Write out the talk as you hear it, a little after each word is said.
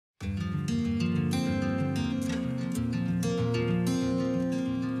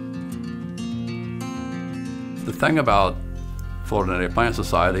thing about Florida Native Plant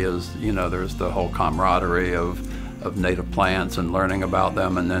Society is, you know, there's the whole camaraderie of native plants and learning about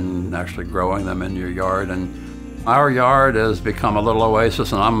them and then actually growing them in your yard. And our yard has become a little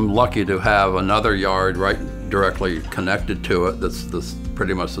oasis, and I'm lucky to have another yard right directly connected to it that's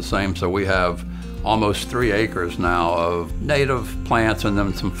pretty much the same. So we have almost 3 acres now of native plants and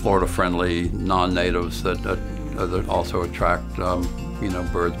then some Florida-friendly non-natives that also attract you know,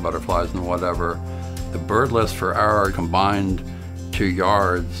 birds, butterflies, and whatever. The bird list for our combined 2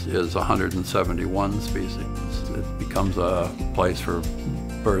 yards is 171 species. It becomes a place for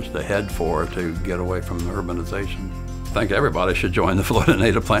birds to head for to get away from urbanization. I think everybody should join the Florida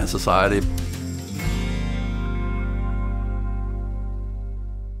Native Plant Society.